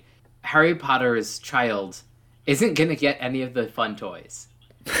presumably Harry Potter's child isn't going to get any of the fun toys.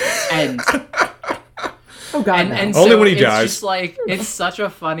 And oh God, no. And only so when he it's dies. Just it's such a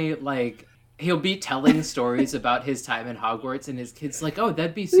funny, he'll be telling stories about his time in Hogwarts, and his kid's like, oh,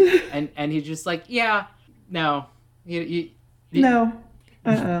 that'd be super. And he's just like, yeah, no. No.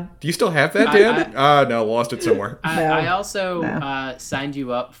 Do you still have that, Dad? No, lost it somewhere. I also signed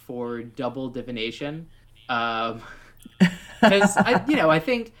you up for double divination. Because, I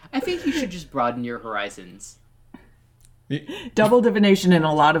think you should just broaden your horizons. Double divination and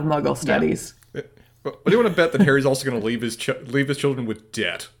a lot of Muggle studies. Yeah. But do you want to bet that Harry's also going to leave his children with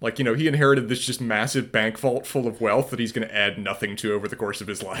debt? He inherited this just massive bank vault full of wealth that he's going to add nothing to over the course of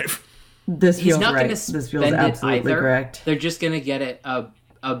his life. This feels right. This feels absolutely correct. They're just going to get it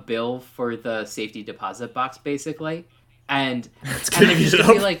a bill for the safety deposit box, basically. And they're just going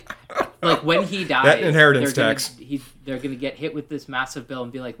to be like when he dies, that inheritance tax. They're going to get hit with this massive bill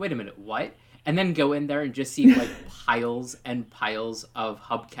and be like, wait a minute, what? And then go in there and just see piles and piles of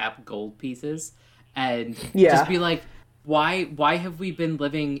hubcap gold pieces, and just be like, why have we been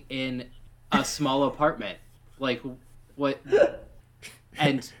living in a small apartment? What?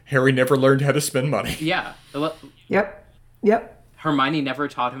 And Harry never learned how to spend money. Yeah. Yep. Hermione never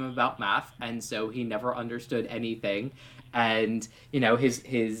taught him about math, and so he never understood anything. And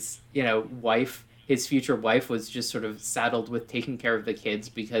his wife, his future wife, was just sort of saddled with taking care of the kids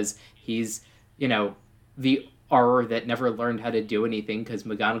because he's the Auror that never learned how to do anything because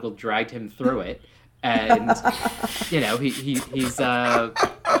McGonagall dragged him through it. And, you know, he's the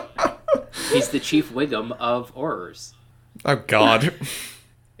Chief Wiggum of Aurors. Oh, God.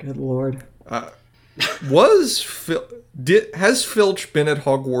 Good Lord. Has Filch been at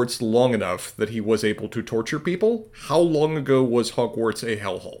Hogwarts long enough that he was able to torture people? How long ago was Hogwarts a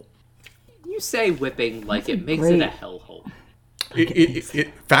hellhole? You say whipping like it makes it a hellhole.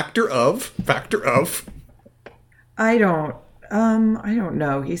 Factor of. I don't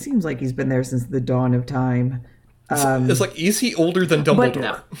know. He seems like he's been there since the dawn of time. It's like, is he older than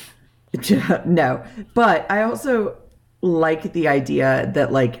Dumbledore? No. But I also like the idea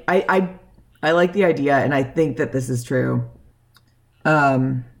that, like, I like the idea, and I think that this is true.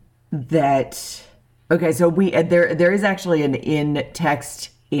 So there is actually an in-text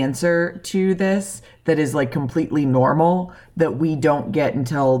answer to this that is, like, completely normal that we don't get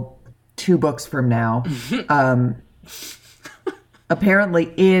until 2 books from now.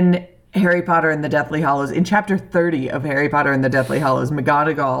 Apparently in Harry Potter and the Deathly Hallows, in chapter 30 of Harry Potter and the Deathly Hallows,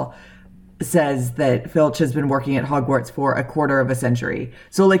 McGonagall says that Filch has been working at Hogwarts for a quarter of a century.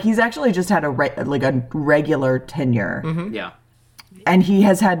 So, like, he's actually just had a regular tenure. Mm-hmm. Yeah. And he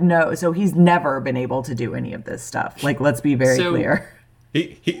has had so he's never been able to do any of this stuff. Like, let's be very clear.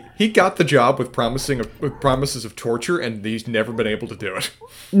 He got the job with promises of torture, and he's never been able to do it.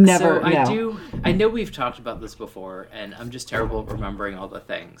 Never. So I know we've talked about this before, and I'm just terrible at remembering all the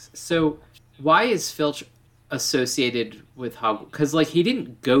things. So why is Filch associated with Hogwarts? Because, like, he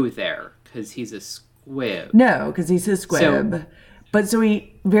didn't go there because he's a squib. No, because he's a squib. So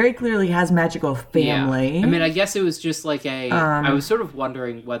he very clearly has magical family. Yeah. I mean, I guess it was just like I was sort of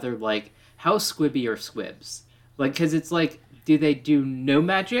wondering whether, like, how squibby are squibs? Like, because it's like, do they do no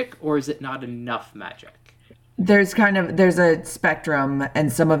magic, or is it not enough magic? There's a spectrum,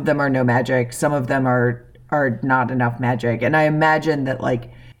 and some of them are no magic, some of them are not enough magic. And I imagine that,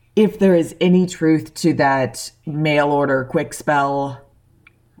 like, if there is any truth to that mail order quick spell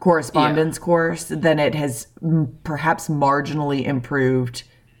correspondence course, then it has perhaps marginally improved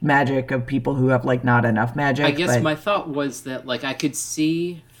magic of people who have, like, not enough magic. I guess my thought was that, like, I could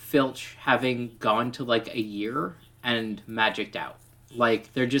see Filch having gone to, like, a year and magicked out.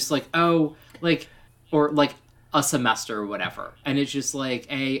 Like, they're just like, or like a semester or whatever. And it's just like,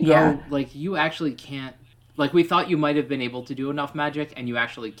 like, you actually can't, like, we thought you might have been able to do enough magic and you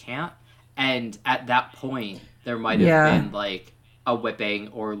actually can't. And at that point, there might have been, like, a whipping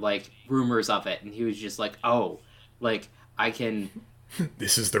or, like, rumors of it. And he was just like, I can...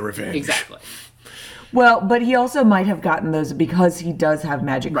 This is the revenge. Exactly. Well, but he also might have gotten those because he does have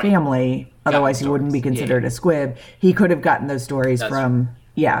magic family. Otherwise, he wouldn't be considered a squib. He could have gotten those stories from,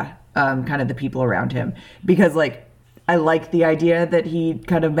 kind of the people around him. Because, like, I like the idea that he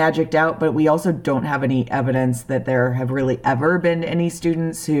kind of magicked out, but we also don't have any evidence that there have really ever been any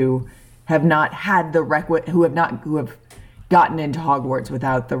students who have not had the who have gotten into Hogwarts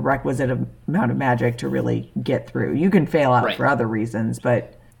without the requisite amount of magic to really get through. You can fail out for other reasons,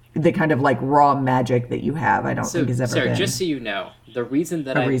 but the kind of, like, raw magic that you have, I don't think has ever been. Just so you know, the reason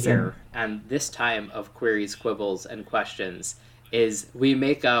that I'm here, and this time of queries, quibbles, and questions, is we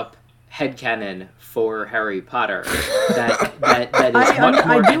make up headcanon for Harry Potter that is much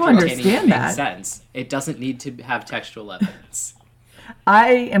more entertaining and makes sense. It doesn't need to have textual evidence. I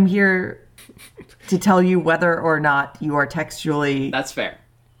am here to tell you whether or not you are textually... That's fair.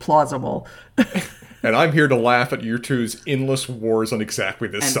 ...plausible. And I'm here to laugh at your two's endless wars on exactly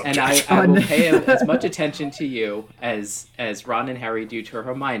this subject. And I will pay as much attention to you as Ron and Harry do to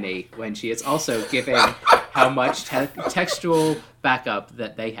Hermione when she is also giving how much textual backup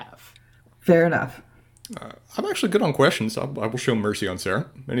that they have. Fair enough. I'm actually good on questions. I will show mercy on Sarah.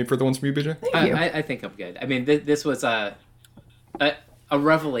 Any further ones from you, BJ? Thank you. I think I'm good. I mean, this was a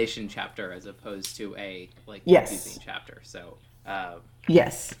revelation chapter as opposed to a, like, confusing chapter. So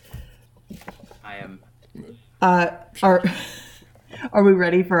yes. I am. Are we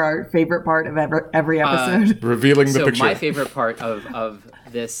ready for our favorite part of every episode? Revealing the picture. So my favorite part of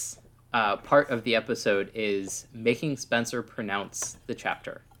this part of the episode is making Spencer pronounce the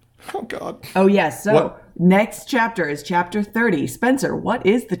chapter. Oh, God. Oh, yes. So next chapter is chapter 30. Spencer, what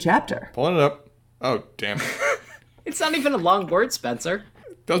is the chapter? Pulling it up. Oh, damn. It's not even a long word, Spencer.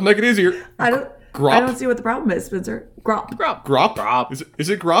 Does make it easier. I don't see what the problem is, Spencer. Grop. Is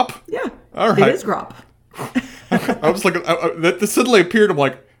it grop? Yeah. All right. It is grop. I was like, that suddenly appeared. I'm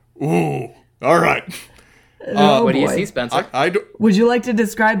like, ooh, all right. What do you see, Spencer? Would you like to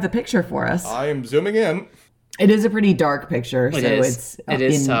describe the picture for us? I am zooming in. It is a pretty dark picture, it is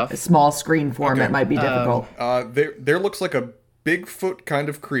in tough. A small screen form. Okay. It might be difficult. There looks like a Bigfoot kind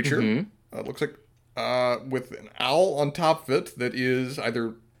of creature. Mm-hmm. Looks like with an owl on top of it that is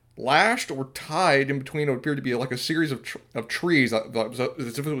either lashed or tied in between what appeared to be like a series of trees, as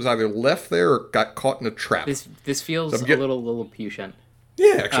if it was either left there or got caught in a trap. This feels a little Lilliputian.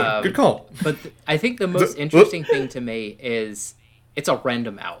 Yeah, actually, good call. But I think the most interesting thing to me is it's a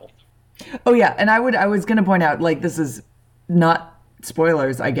random owl. Oh yeah, and I was going to point out, like, this is not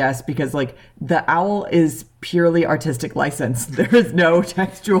spoilers, I guess, because like the owl is purely artistic license. There is no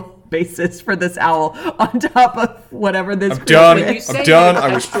textual basis for this owl on top of whatever this. I'm done.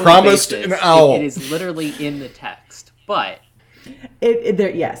 I was promised an owl. It is literally in the text, but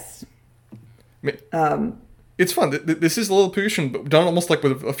yes. It's fun. This is Lilliputian, but done almost like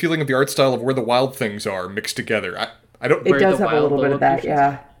with a feeling of the art style of Where the Wild Things Are mixed together. I don't. It does have a little bit of that,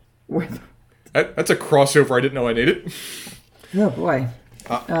 yeah. That's a crossover I didn't know I needed. Oh boy.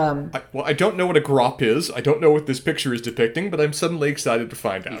 I don't know what a grop is. I don't know what this picture is depicting, but I'm suddenly excited to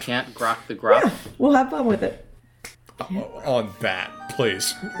find out. You can't grok the grop. Yeah, we'll have fun with it. On that,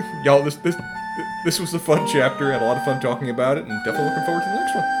 please. Y'all, this was a fun chapter. Had a lot of fun talking about it, and definitely looking forward to the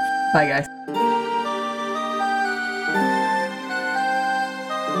next one. Bye, guys.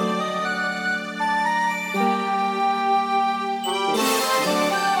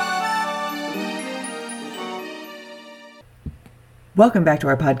 Welcome back to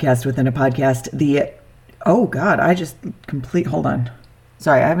our podcast within a podcast. Hold on.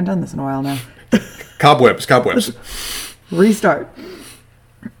 Sorry, I haven't done this in a while now. Cobwebs. Restart.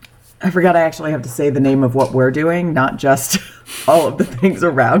 I forgot I actually have to say the name of what we're doing, not just all of the things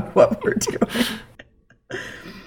around what we're doing.